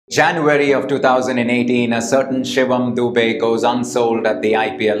January of 2018, a certain Shivam Dube goes unsold at the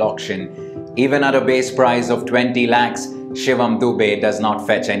IPL auction. Even at a base price of 20 lakhs, Shivam Dube does not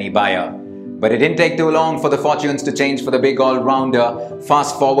fetch any buyer. But it didn't take too long for the fortunes to change for the big all-rounder.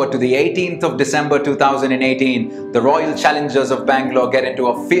 Fast forward to the 18th of December 2018, the Royal Challengers of Bangalore get into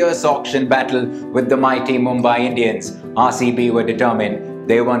a fierce auction battle with the mighty Mumbai Indians. RCB were determined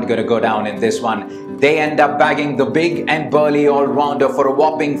they weren't going to go down in this one. They end up bagging the big and burly all-rounder for a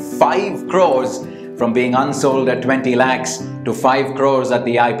whopping 5 crores. From being unsold at 20 lakhs to 5 crores at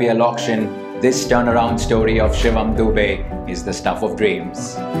the IPL auction, this turnaround story of Shivam Dube is the stuff of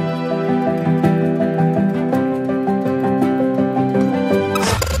dreams.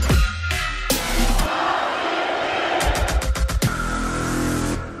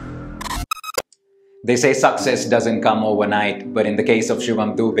 They say success doesn't come overnight, but in the case of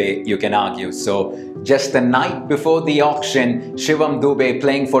Shivam Dube, you can argue. So, just the night before the auction, Shivam Dube,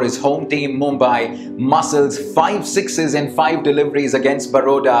 playing for his home team Mumbai, muscles 5 sixes and 5 deliveries against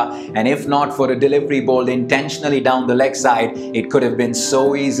Baroda, and if not for a delivery bowled intentionally down the leg side, it could have been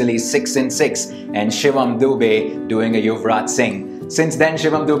so easily 6 and 6, and Shivam Dube doing a Yuvraj Singh. Since then,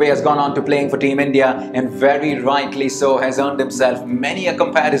 Shivam Dube has gone on to playing for Team India and very rightly so has earned himself many a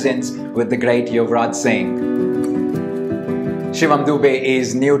comparisons with the great Yuvraj Singh. Shivam Dube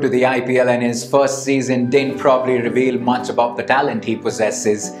is new to the IPL and his first season didn't probably reveal much about the talent he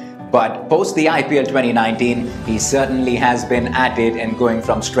possesses. But post the IPL 2019, he certainly has been at it and going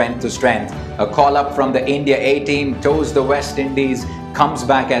from strength to strength. A call-up from the India A team toes the West Indies, comes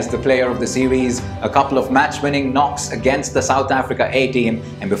back as the player of the series, a couple of match-winning knocks against the South Africa A team,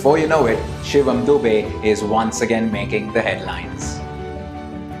 and before you know it, Shivam Dube is once again making the headlines.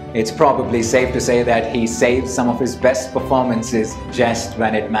 It's probably safe to say that he saves some of his best performances just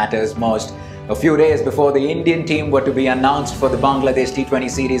when it matters most. A few days before the Indian team were to be announced for the Bangladesh T20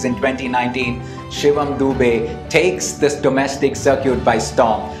 series in 2019, Shivam Dube takes this domestic circuit by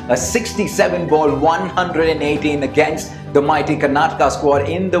storm. A 67-ball 118 against the mighty Karnataka squad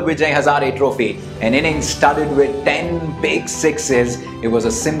in the Vijay Hazare Trophy. An innings studded with 10 big sixes. It was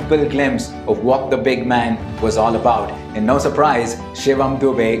a simple glimpse of what the big man was all about. And no surprise, Shivam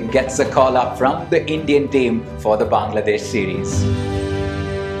Dube gets a call up from the Indian team for the Bangladesh series.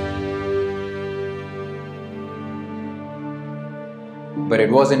 But it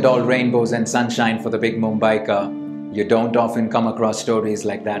wasn't all rainbows and sunshine for the big Mumbaiker. You don't often come across stories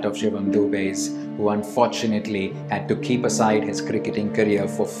like that of Shivam Dube's, who unfortunately had to keep aside his cricketing career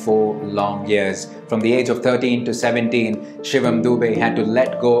for 4 long years. From the age of 13 to 17, Shivam Dube had to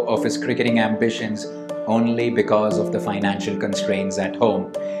let go of his cricketing ambitions only because of the financial constraints at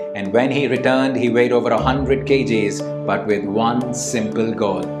home. And when he returned, he weighed over 100 kgs, but with one simple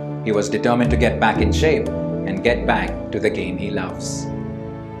goal. He was determined to get back in shape and get back to the game he loves.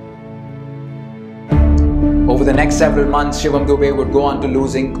 Over the next several months, Shivam Dube would go on to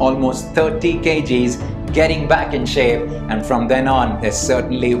losing almost 30 kgs, getting back in shape, and from then on, there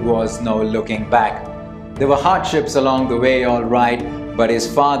certainly was no looking back. There were hardships along the way, all right, but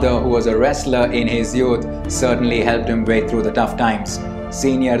his father, who was a wrestler in his youth, certainly helped him way through the tough times.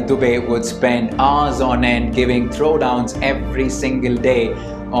 Senior Dube would spend hours on end giving throwdowns every single day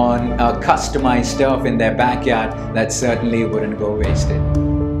on a customized turf in their backyard that certainly wouldn't go wasted.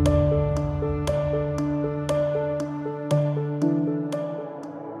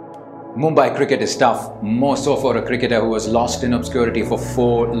 Mumbai cricket is tough, more so for a cricketer who was lost in obscurity for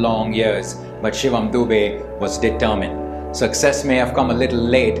 4 long years. But Shivam Dube was determined. Success may have come a little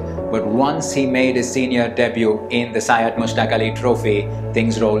late, but once he made his senior debut in the Syed Mushtaq Ali Trophy,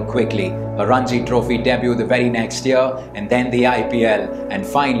 things rolled quickly. A Ranji Trophy debut the very next year, and then the IPL, and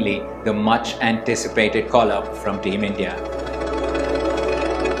finally the much anticipated call-up from Team India.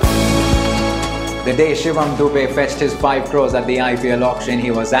 The day Shivam Dube fetched his 5 crores at the IPL auction, he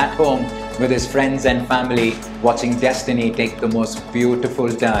was at home with his friends and family watching destiny take the most beautiful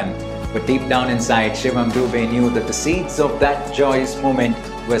turn. But deep down inside, Shivam Dube knew that the seeds of that joyous moment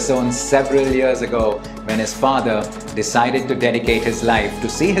were sown several years ago when his father decided to dedicate his life to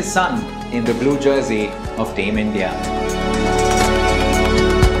see his son in the blue jersey of Team India.